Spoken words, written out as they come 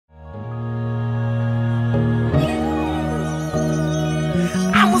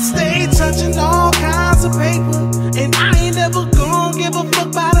touching all kinds of paper, and I ain't never gonna give a fuck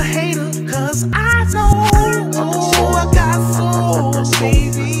about a hater, cause I know I got soul,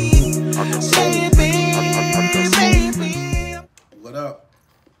 baby, baby. What up?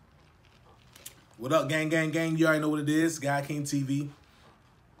 What up, gang, gang, gang? You already know what it is, Guy King TV.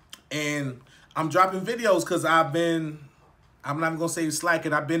 And I'm dropping videos because I'm not even gonna say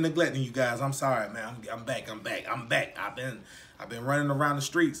slacking. I've been neglecting you guys. I'm sorry, man. I'm back. I've been running around the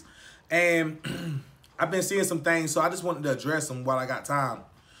streets, and I've been seeing some things. So I just wanted to address them while I got time.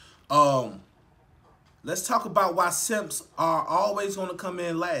 Let's talk about why simps are always gonna come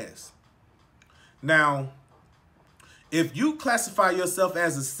in last. Now, if you classify yourself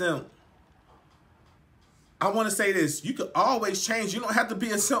as a simp, I want to say this. You can always change. You don't have to be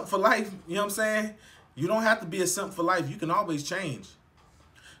a simp for life. You know what I'm saying? You don't have to be a simp for life. You can always change.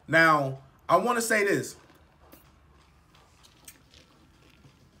 Now, I want to say this.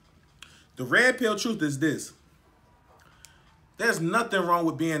 The red pill truth is this. There's nothing wrong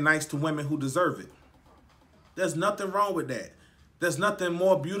with being nice to women who deserve it. There's nothing wrong with that. There's nothing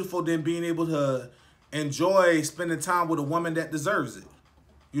more beautiful than being able to enjoy spending time with a woman that deserves it.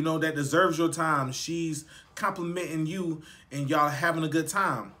 You know, that deserves your time. She's complimenting you and y'all having a good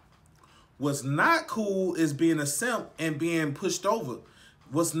time. What's not cool is being a simp and being pushed over.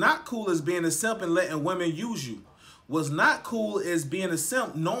 What's not cool is being a simp and letting women use you. What's not cool is being a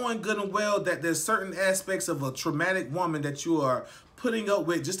simp knowing good and well that there's certain aspects of a traumatic woman that you are putting up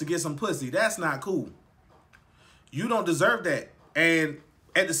with just to get some pussy. That's not cool. You don't deserve that. And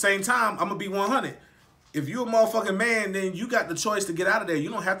at the same time, I'm going to be 100. If you're a motherfucking man, then you got the choice to get out of there. You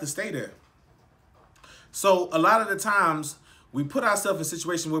don't have to stay there. So a lot of the times, we put ourselves in a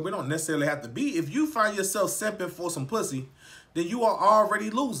situation where we don't necessarily have to be. If you find yourself simping for some pussy, then you are already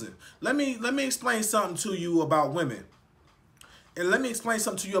losing. Let me explain something to you about women. And let me explain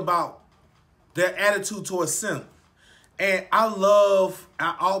something to you about their attitude towards simp. And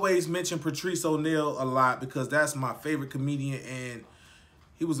I always mention Patrice O'Neal a lot because that's my favorite comedian, and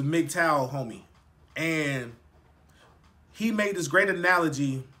he was a MGTOW homie. And he made this great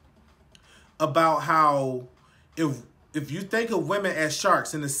analogy about how if you think of women as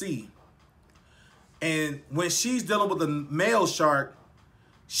sharks in the sea, and when she's dealing with a male shark,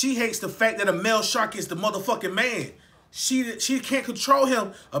 she hates the fact that a male shark is the motherfucking man. She can't control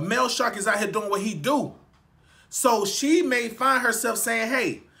him. A male shark is out here doing what he do. So she may find herself saying,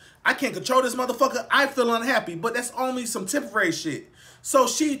 hey, I can't control this motherfucker. I feel unhappy, but that's only some temporary shit. So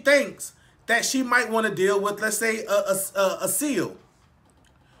she thinks that she might want to deal with, let's say, a seal.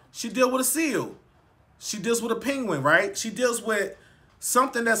 She deals with a seal. She deals with a penguin, right? She deals with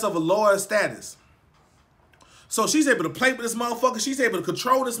something that's of a lower status. So she's able to play with this motherfucker. She's able to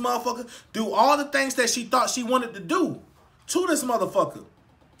control this motherfucker, do all the things that she thought she wanted to do to this motherfucker,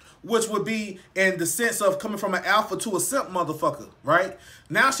 which would be in the sense of coming from an alpha to a simp motherfucker, right?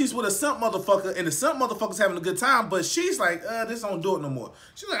 Now she's with a simp motherfucker, and the simp motherfucker's having a good time, but she's like, this don't do it no more.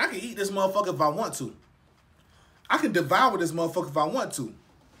 She's like, I can eat this motherfucker if I want to. I can devour this motherfucker if I want to.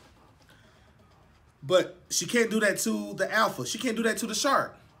 But she can't do that to the alpha. She can't do that to the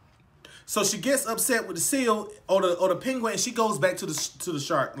shark. So she gets upset with the seal or the penguin, and she goes back to the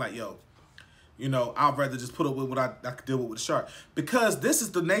shark like, yo, you know, I'd rather just put up with what I could deal with the shark. Because this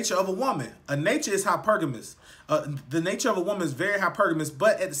is the nature of a woman. A nature is hypergamous. The nature of a woman is very hypergamous,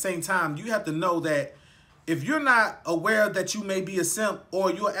 but at the same time, you have to know that if you're not aware that you may be a simp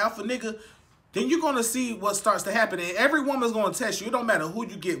or you're an alpha nigga, then you're going to see what starts to happen. And every woman's going to test you. It don't matter who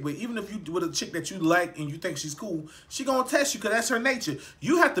you get with. Even if you with a chick that you like and you think she's cool, she going to test you because that's her nature.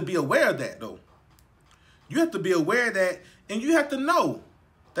 You have to be aware of that, though. You have to be aware of that, and you have to know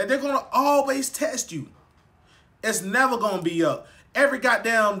that they're going to always test you. It's never going to be up. Every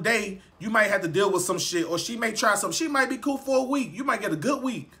goddamn day, you might have to deal with some shit, or she may try something. She might be cool for a week. You might get a good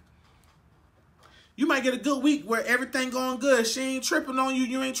week. You might get a good week where everything going good. She ain't tripping on you.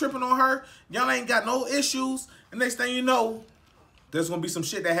 You ain't tripping on her. Y'all ain't got no issues. And next thing you know, there's going to be some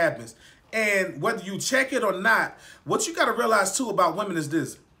shit that happens. And whether you check it or not, what you got to realize, too, about women is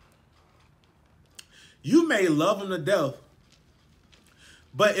this. You may love them to death,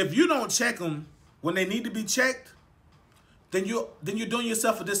 but if you don't check them when they need to be checked, then you're doing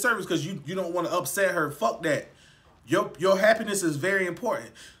yourself a disservice because you don't want to upset her. Fuck that. Your happiness is very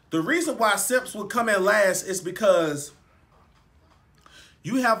important. The reason why simps would come in last is because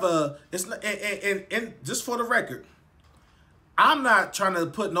you have and just for the record, I'm not trying to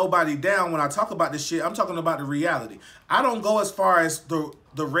put nobody down when I talk about this shit. I'm talking about the reality. I don't go as far as the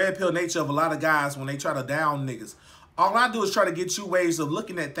red pill nature of a lot of guys when they try to down niggas. All I do is try to get you ways of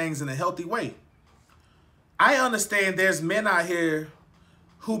looking at things in a healthy way. I understand there's men out here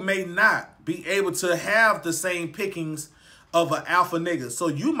who may not be able to have the same pickings of an alpha nigga. So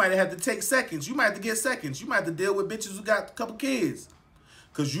you might have to take seconds. You might have to get seconds. You might have to deal with bitches who got a couple kids.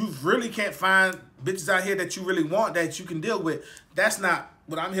 Because you really can't find bitches out here that you really want that you can deal with. That's not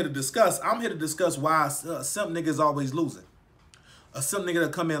what I'm here to discuss. I'm here to discuss why a simp nigga is always losing. A simp nigga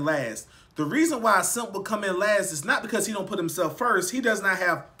that come in last. The reason why a simp will come in last is not because he don't put himself first. He does not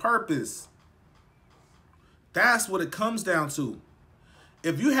have purpose. That's what it comes down to.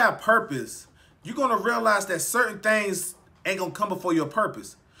 If you have purpose, you're going to realize that certain things ain't going to come before your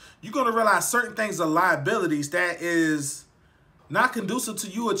purpose. You're going to realize certain things are liabilities that is not conducive to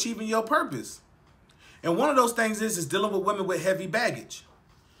you achieving your purpose. And one of those things is dealing with women with heavy baggage.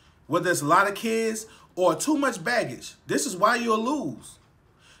 Whether it's a lot of kids or too much baggage. This is why you'll lose.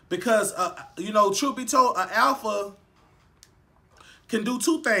 Because, you know, truth be told, an alpha can do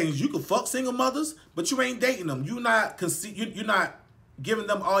two things. You can fuck single mothers, but you ain't dating them. You're not giving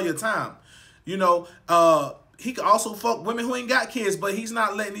them all your time. You know, he can also fuck women who ain't got kids, but he's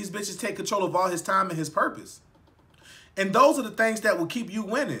not letting these bitches take control of all his time and his purpose. And those are the things that will keep you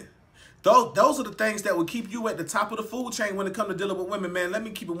winning. Those are the things that will keep you at the top of the food chain when it comes to dealing with women, man. Let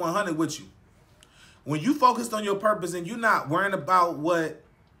me keep it 100 with you. When you focused on your purpose and you're not worrying about what,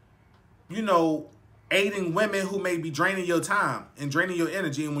 you know, aiding women who may be draining your time and draining your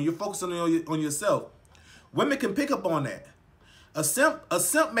energy, and when you're focusing on yourself, women can pick up on that. A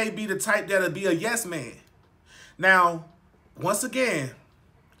simp may be the type that'll be a yes man. Now, once again,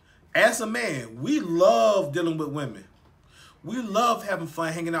 as a man, we love dealing with women. We love having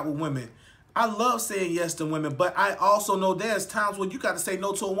fun hanging out with women. I love saying yes to women, but I also know there's times when you got to say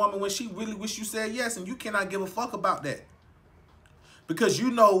no to a woman when she really wish you said yes, and you cannot give a fuck about that. Because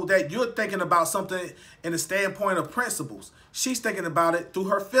you know that you're thinking about something in the standpoint of principles. She's thinking about it through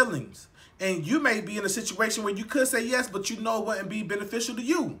her feelings. And you may be in a situation where you could say yes, but you know it wouldn't be beneficial to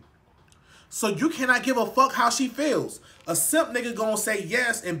you. So you cannot give a fuck how she feels. A simp nigga gonna say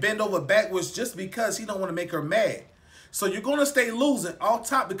yes and bend over backwards just because he don't want to make her mad. So you're going to stay losing off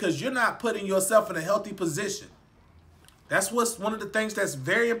top because you're not putting yourself in a healthy position. That's what's one of the things that's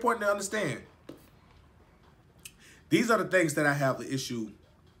very important to understand. These are the things that I have the issue.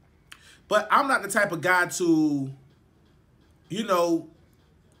 But I'm not the type of guy to, you know,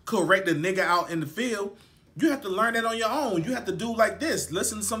 correct a nigga out in the field. You have to learn that on your own. You have to do like this.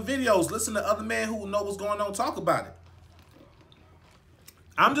 Listen to some videos. Listen to other men who know what's going on. Talk about it.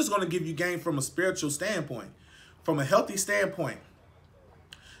 I'm just going to give you game from a spiritual standpoint. From a healthy standpoint,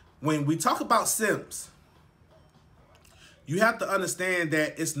 when we talk about simps, you have to understand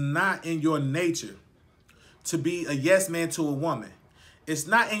that it's not in your nature to be a yes man to a woman. It's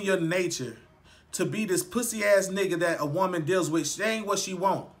not in your nature to be this pussy ass nigga that a woman deals with. She ain't what she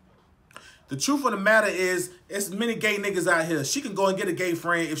want. The truth of the matter is, it's many gay niggas out here. She can go and get a gay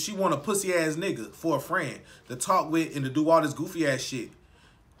friend if she want a pussy ass nigga for a friend to talk with and to do all this goofy ass shit.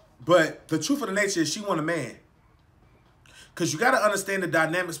 But the truth of the nature is she want a man. Because you got to understand the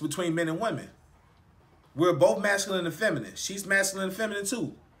dynamics between men and women. We're both masculine and feminine. She's masculine and feminine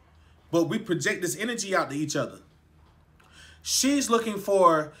too. But we project this energy out to each other. She's looking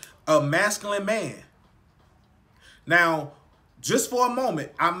for a masculine man. Now, just for a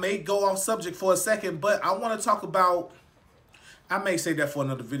moment, I may go off subject for a second, but I want to talk about, I may say that for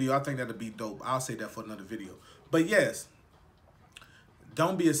another video. I think that'll be dope. I'll say that for another video. But yes,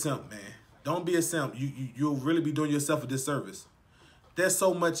 don't be a simp, man. Don't be a simp. You'll really be doing yourself a disservice. There's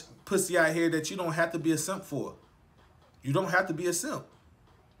so much pussy out here that you don't have to be a simp for. You don't have to be a simp.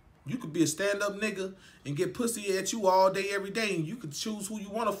 You could be a stand-up nigga and get pussy at you all day, every day, and you could choose who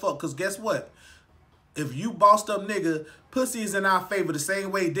you want to fuck. Because guess what? If you bossed up nigga, pussy is in our favor the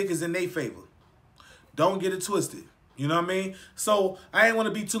same way dick is in their favor. Don't get it twisted. You know what I mean? So I ain't want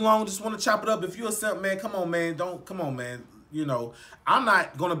to be too long. Just want to chop it up. If you're a simp, man, come on, man. Come on, man. You know, I'm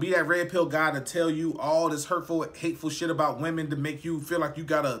not going to be that red pill guy to tell you all this hurtful, hateful shit about women to make you feel like you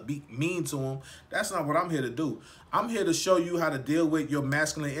got to be mean to them. That's not what I'm here to do. I'm here to show you how to deal with your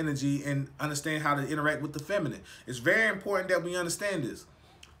masculine energy and understand how to interact with the feminine. It's very important that we understand this.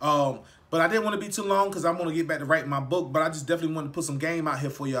 But I didn't want to be too long because I'm going to get back to writing my book. But I just definitely want to put some game out here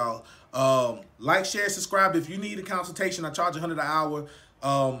for y'all. Like, share, subscribe. If you need a consultation, I charge $100 an hour.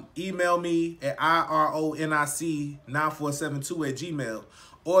 Email me at ironic94772@gmail.com,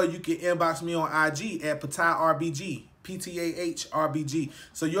 or you can inbox me on IG at PatahRBG, PTAHRBG.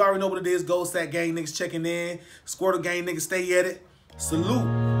 So you already know what it is. Gold Sack Gang niggas checking in. Squirtle Gang niggas stay at it. Salute.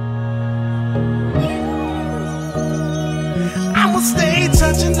 I'ma stay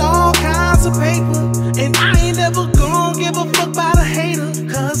touching all kinds of paper, and I ain't never gonna give a fuck about a hater,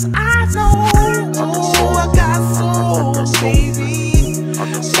 cause I know I got soul, baby.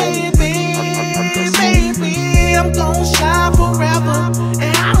 Baby, I'm gon' shine forever.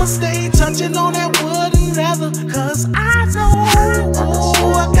 And I'ma stay touching on that wood and leather. Cause I